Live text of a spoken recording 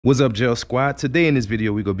What's up, Gel Squad? Today in this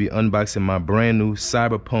video we're gonna be unboxing my brand new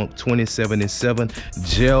Cyberpunk 2077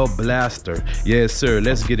 gel blaster. Yes sir,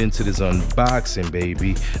 let's get into this unboxing,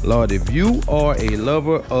 baby. Lord, if you are a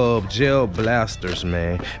lover of gel blasters,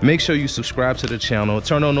 man, make sure you subscribe to the channel,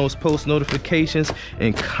 turn on those post notifications,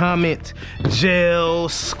 and comment Gel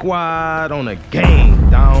Squad on the game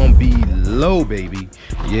down below, baby.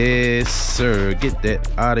 Yes sir, get that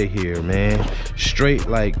out of here, man. Straight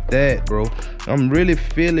like that, bro. I'm really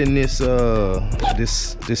feeling this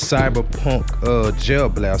this Cyberpunk gel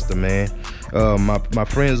blaster, man. My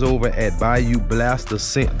friends over at Bayou Blaster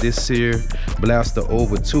sent this here blaster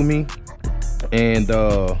over to me, and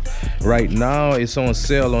right now it's on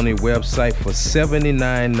sale on their website for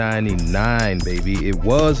 $79.99, baby. It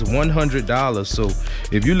was $100, so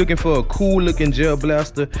if you're looking for a cool looking gel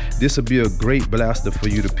blaster, this will be a great blaster for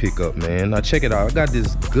you to pick up, man. Now check it out. I got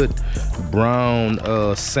this good brown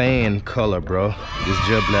sand color, bro. This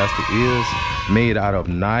gel blaster is made out of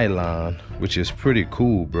nylon, which is pretty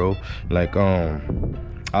cool, bro. Like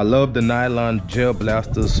I love the nylon gel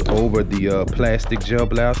blasters over the plastic gel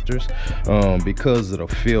blasters because of the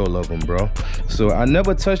feel of them, bro. So I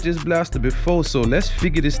never touched this blaster before, so let's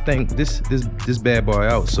figure this thing, this bad boy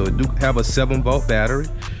out. So it do have a 7-volt battery.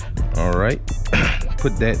 All right,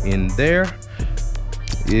 put that in there.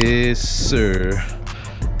 Yes sir.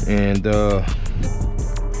 And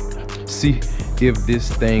see if this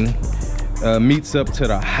thing meets up to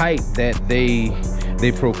the height that they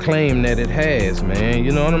proclaim that it has, man.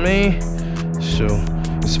 You know what I mean? So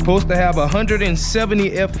it's supposed to have 170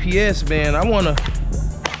 FPS, man. I want a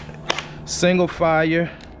single fire.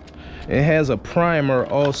 It has a primer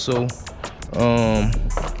also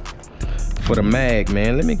for the mag,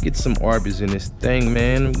 man. Let me get some Arby's in this thing,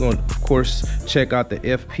 man. I'm going to, of course, check out the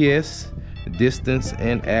FPS, distance,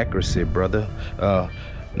 and accuracy, brother.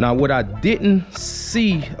 Now, what I didn't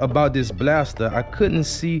see about this blaster, I couldn't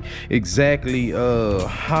see exactly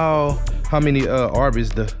how many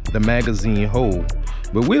Arby's the magazine hold,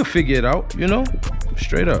 but we'll figure it out, you know,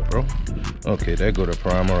 straight up, bro. Okay, there go the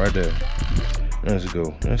primer right there. Let's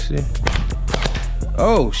go. Let's see.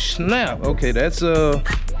 Oh snap! Okay, that's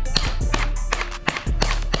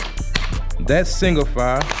single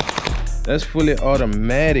fire. That's fully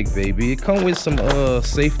automatic, baby. It comes with some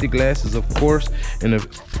safety glasses, of course, and it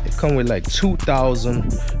comes with like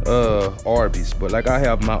 2,000 Arby's. But like, I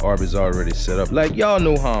have my Arby's already set up. Like, y'all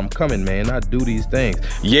know how I'm coming, man. I do these things.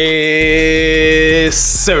 Yes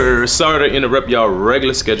sir. Sorry to interrupt y'all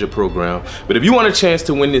regular schedule program, but if you want a chance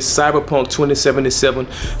to win this Cyberpunk 2077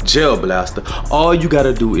 gel blaster, all you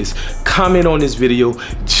gotta do is comment on this video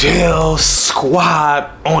Gel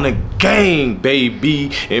Squad on a game,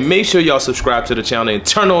 baby, and make sure y'all subscribe to the channel and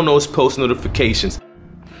turn on those post notifications.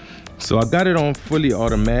 So I got it on fully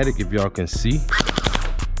automatic, if y'all can see.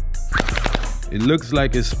 It looks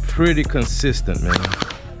like it's pretty consistent, man.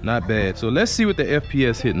 Not bad. So let's see what the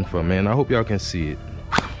FPS hitting for, man. I hope y'all can see it.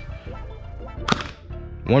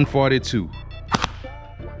 142,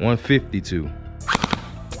 152,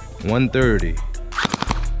 130,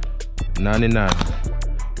 99,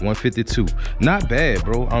 152. Not bad,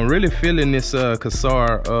 bro. I'm really feeling this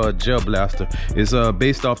Kasar gel blaster. It's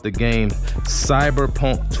based off the game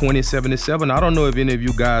Cyberpunk 2077. I don't know if any of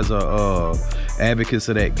you guys are advocates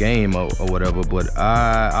of that game or whatever, but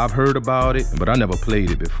I've heard about it, but I never played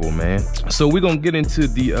it before, man. So we're gonna get into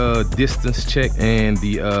the distance check and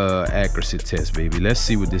the accuracy test, baby. Let's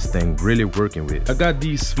see what this thing really working with. I got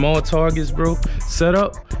these small targets, bro, set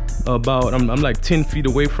up about, I'm like 10 feet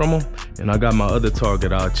away from them, and I got my other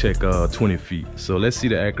target I'll check 20 feet. So let's see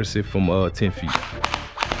the accuracy from 10 feet.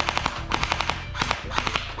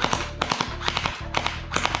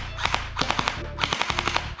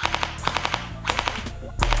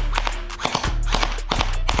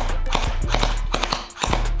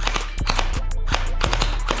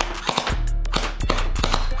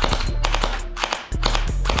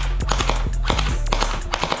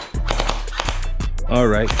 All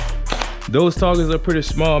right, those targets are pretty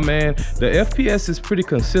small, man. The FPS is pretty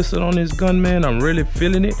consistent on this gun, man. I'm really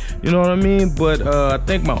feeling it, you know what I mean? But I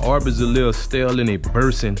think my Arby's a little stale and it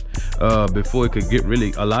bursting before it could get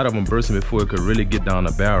really, a lot of them bursting before it could really get down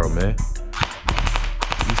the barrel, man.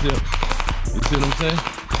 You see what I'm saying?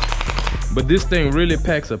 But this thing really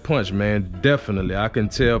packs a punch, man. Definitely, I can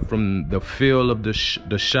tell from the feel of the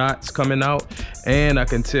shots coming out And I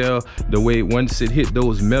can tell the way once it hit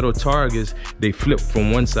those metal targets, they flip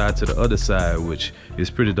from one side to the other side, which is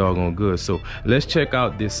pretty doggone good. So let's check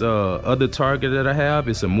out this other target that I have.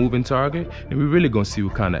 It's a moving target, and we're really gonna see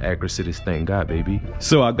what kind of accuracy this thing got, baby.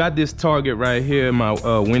 So I got this target right here, my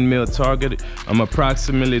windmill target. I'm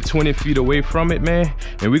approximately 20 feet away from it, man,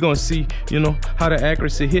 and we're gonna see, you know, how the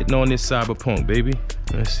accuracy hitting on this Cyberpunk, baby.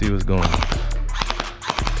 Let's see what's going on.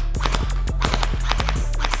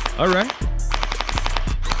 All right.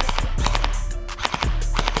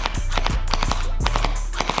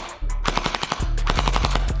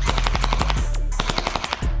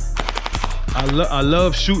 I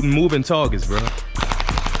love shooting moving targets, bro.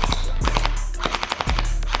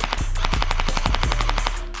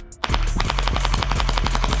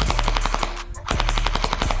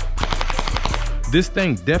 This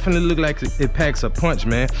thing definitely look like it packs a punch,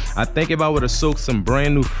 man. I think if I would have soaked some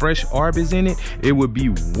brand new fresh Arby's in it, it would be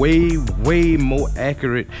way more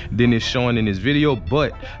accurate than it's showing in this video.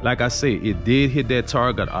 But like I say, it did hit that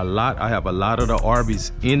target a lot. I have a lot of the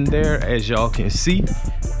Arby's in there, as y'all can see.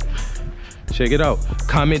 Check it out.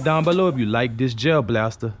 Comment down below if you like this gel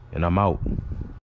blaster, and I'm out.